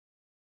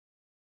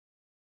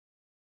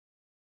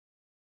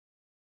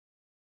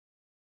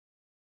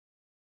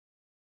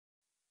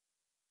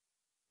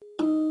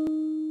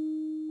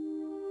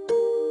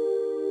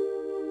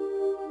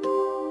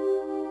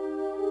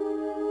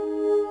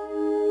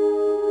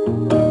In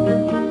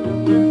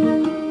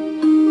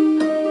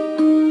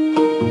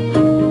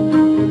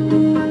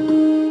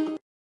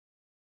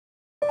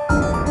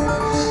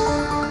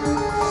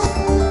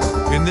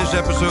this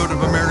episode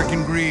of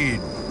American Greed,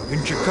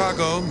 in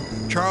Chicago,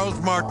 Charles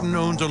Martin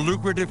owns a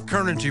lucrative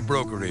currency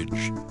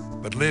brokerage,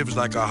 but lives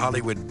like a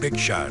Hollywood big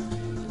shot.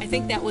 I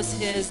think that was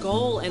his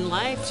goal in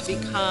life, to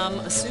become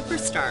a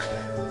superstar.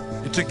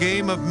 It's a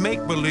game of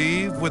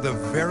make-believe with a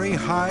very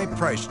high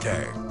price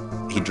tag.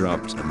 He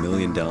dropped $1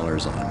 million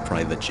on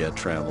private jet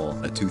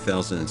travel, a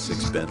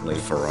 2006 Bentley,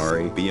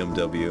 Ferrari,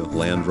 BMW,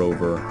 Land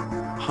Rover,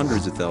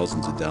 hundreds of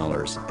thousands of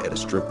dollars at a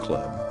strip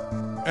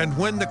club. And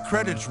when the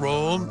credits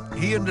roll,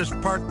 he and his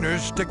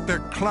partners stick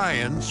their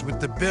clients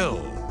with the bill.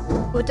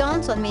 What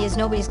dawns on me is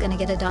nobody's going to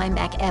get a dime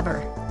back ever.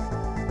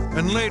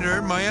 And later,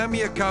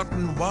 Miami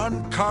accountant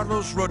Juan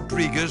Carlos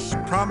Rodriguez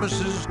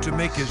promises to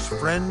make his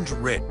friends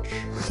rich.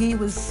 He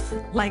was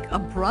like a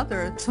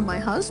brother to my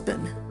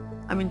husband.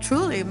 I mean,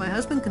 truly, my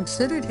husband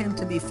considered him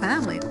to be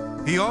family.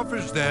 He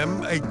offers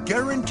them a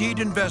guaranteed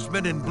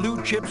investment in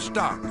blue chip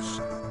stocks,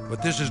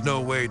 but this is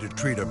no way to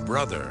treat a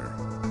brother.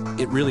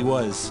 It really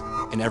was,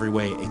 in every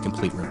way, a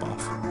complete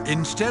ripoff.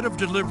 Instead of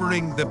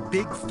delivering the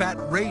big fat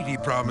rate he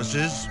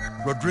promises,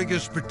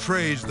 Rodriguez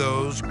betrays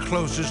those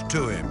closest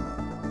to him.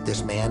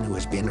 This man who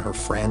has been her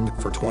friend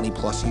for 20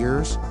 plus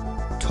years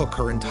took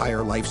her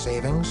entire life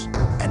savings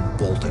and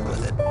bolted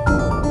with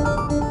it.